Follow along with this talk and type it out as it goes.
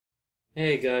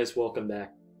Hey guys, welcome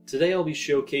back. Today I'll be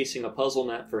showcasing a puzzle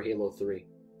map for Halo 3.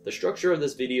 The structure of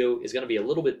this video is going to be a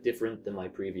little bit different than my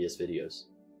previous videos.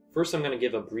 First I'm going to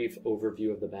give a brief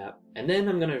overview of the map, and then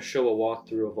I'm going to show a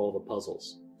walkthrough of all the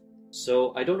puzzles.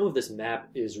 So I don't know if this map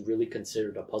is really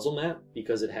considered a puzzle map,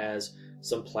 because it has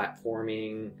some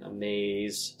platforming, a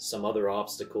maze, some other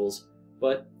obstacles,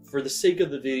 but for the sake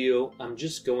of the video, I'm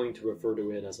just going to refer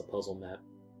to it as a puzzle map.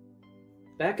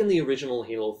 Back in the original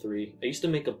Halo 3, I used to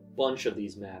make a bunch of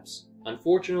these maps.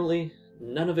 Unfortunately,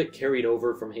 none of it carried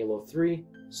over from Halo 3,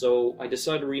 so I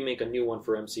decided to remake a new one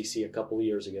for MCC a couple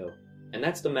years ago. And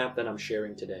that's the map that I'm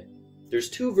sharing today. There's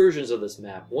two versions of this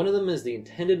map. One of them is the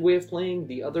intended way of playing,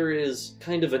 the other is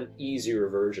kind of an easier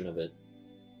version of it.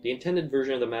 The intended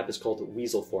version of the map is called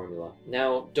Weasel Formula.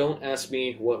 Now, don't ask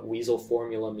me what Weasel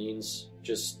Formula means.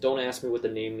 Just don't ask me what the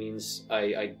name means.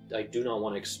 I do not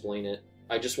want to explain it.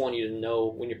 I just want you to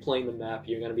know when you're playing the map,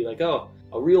 you're going to be like, oh,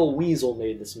 a real weasel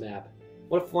made this map.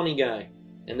 What a funny guy.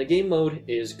 And the game mode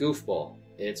is Goofball.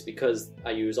 It's because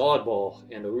I use Oddball,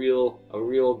 and a real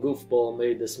Goofball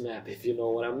made this map, if you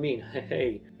know what I mean.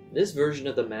 Hey, this version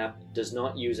of the map does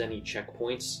not use any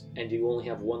checkpoints, and you only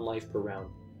have one life per round.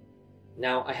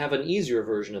 Now, I have an easier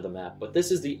version of the map, but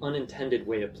this is the unintended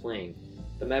way of playing.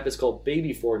 The map is called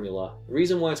Baby Formula. The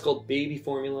reason why it's called Baby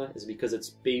Formula is because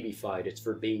it's babyfied, it's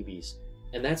for babies.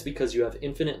 And that's because you have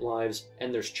infinite lives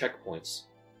and there's checkpoints.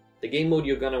 The game mode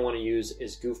you're going to want to use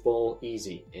is Goofball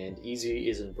Easy, and easy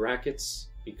is in brackets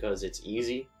because it's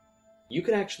easy. You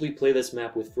can actually play this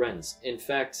map with friends. In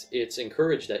fact, it's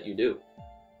encouraged that you do.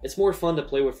 It's more fun to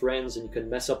play with friends, and you can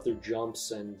mess up their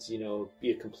jumps and,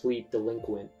 be a complete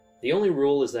delinquent. The only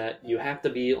rule is that you have to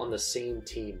be on the same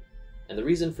team. And the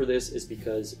reason for this is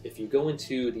because if you go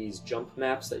into these jump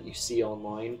maps that you see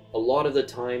online, a lot of the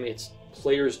time it's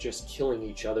players just killing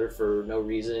each other for no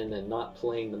reason and not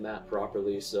playing the map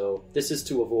properly, so this is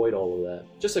to avoid all of that.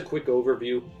 Just a quick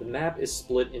overview, the map is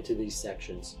split into these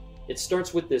sections. It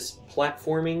starts with this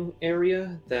platforming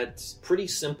area that's pretty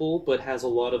simple but has a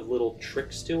lot of little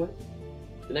tricks to it.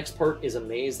 The next part is a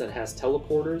maze that has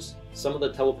teleporters. Some of the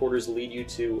teleporters lead you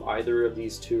to either of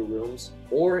these two rooms,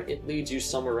 or it leads you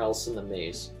somewhere else in the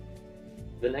maze.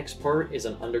 The next part is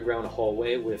an underground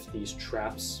hallway with these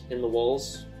traps in the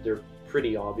walls. They're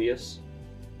pretty obvious.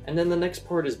 And then the next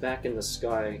part is back in the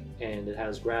sky, and it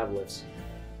has grav lifts.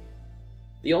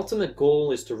 The ultimate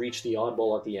goal is to reach the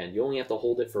oddball at the end. You only have to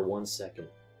hold it for 1 second.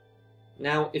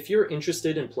 Now, if you're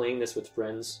interested in playing this with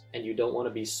friends, and you don't want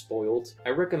to be spoiled, I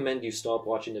recommend you stop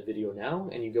watching the video now,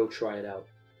 and you go try it out.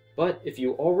 But if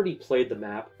you already played the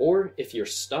map, or if you're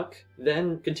stuck,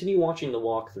 then continue watching the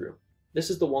walkthrough. This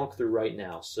is the walkthrough right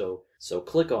now, so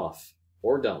click off,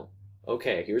 or don't.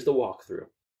 Okay, here's the walkthrough.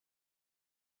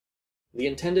 The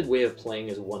intended way of playing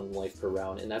is one life per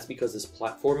round, and that's because this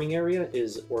platforming area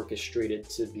is orchestrated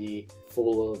to be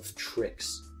full of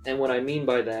tricks. And what I mean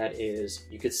by that is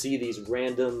you could see these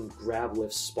random grav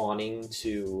lifts spawning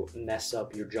to mess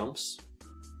up your jumps.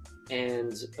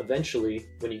 And eventually,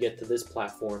 when you get to this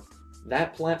platform,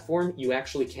 that platform, you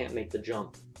actually can't make the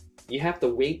jump. You have to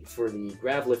wait for the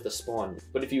grav lift to spawn,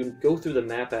 but if you go through the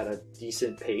map at a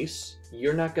decent pace,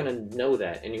 you're not going to know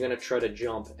that, and you're going to try to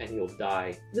jump and you'll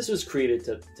die. This was created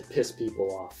to piss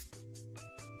people off.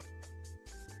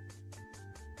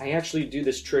 I actually do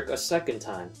this trick a second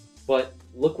time, but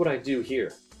look what I do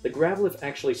here. The grav lift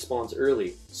actually spawns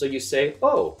early, so you say,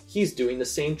 oh, he's doing the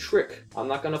same trick. I'm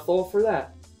not going to fall for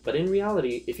that. But in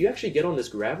reality, if you actually get on this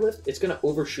grav lift, it's going to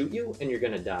overshoot you and you're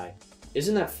going to die.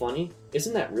 Isn't that funny?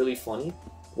 Isn't that really funny?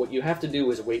 What you have to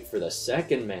do is wait for the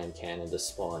second man cannon to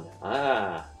spawn.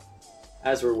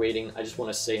 As we're waiting, I just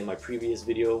want to say in my previous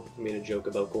video, I made a joke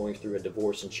about going through a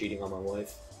divorce and cheating on my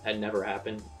wife. Had never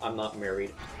happened. I'm not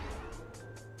married.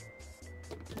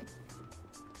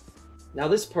 Now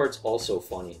this part's also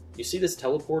funny. You see this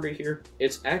teleporter here?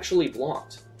 It's actually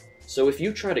blocked. So if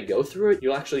you try to go through it,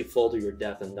 you'll actually fall to your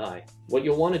death and die. What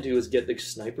you'll want to do is get the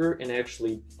sniper and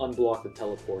actually unblock the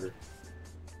teleporter.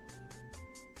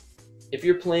 If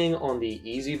you're playing on the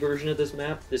easy version of this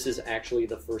map, this is actually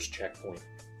the first checkpoint.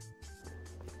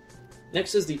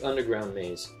 Next is the underground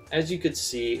maze. As you could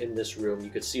see in this room, you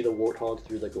could see the warthog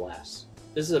through the glass.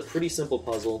 This is a pretty simple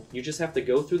puzzle. You just have to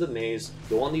go through the maze,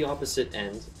 go on the opposite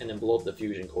end, and then blow up the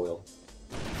fusion coil.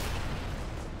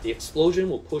 The explosion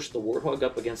will push the warthog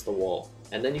up against the wall,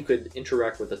 and then you could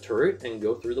interact with the turret and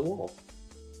go through the wall.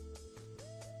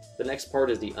 The next part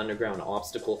is the underground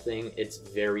obstacle thing. It's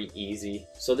very easy.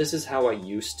 So this is how I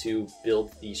used to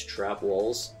build these trap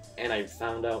walls, and I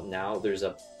found out now there's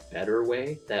a better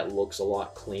way that looks a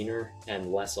lot cleaner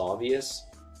and less obvious.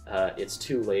 It's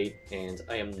too late, and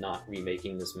I am not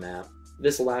remaking this map.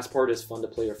 This last part is fun to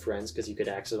play with friends because you could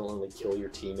accidentally kill your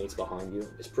teammates behind you.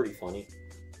 It's pretty funny.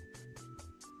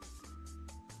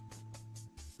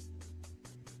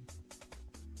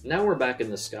 Now we're back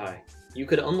in the sky. You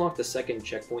could unlock the second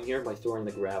checkpoint here by throwing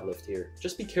the grab lift here.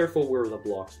 Just be careful where the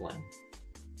blocks land.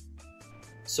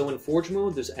 So in Forge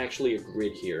mode, there's actually a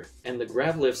grid here, and the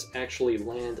grab lifts actually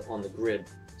land on the grid.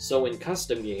 So in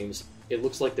custom games, it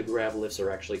looks like the grab lifts are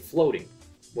actually floating.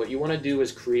 What you want to do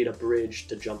is create a bridge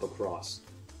to jump across.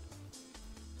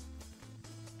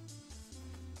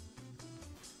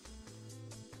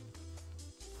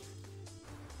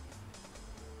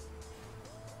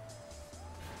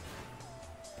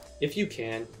 If you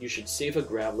can, you should save a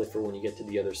grab lift for when you get to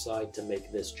the other side to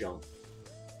make this jump.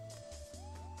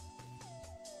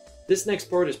 This next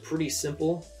part is pretty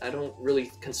simple. I don't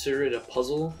really consider it a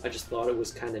puzzle, I just thought it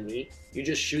was kind of neat. You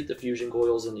just shoot the fusion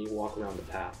coils and you walk around the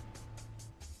path.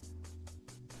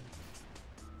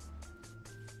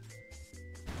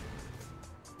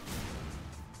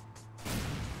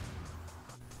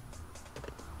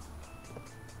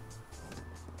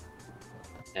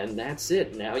 And that's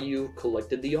it, now you've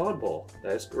collected the oddball.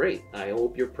 That's great, I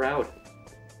hope you're proud.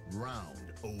 Round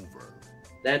over.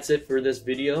 That's it for this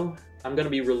video. I'm going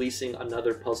to be releasing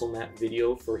another puzzle map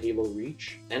video for Halo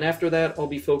Reach, and after that I'll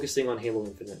be focusing on Halo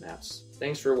Infinite maps.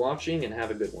 Thanks for watching and have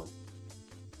a good one.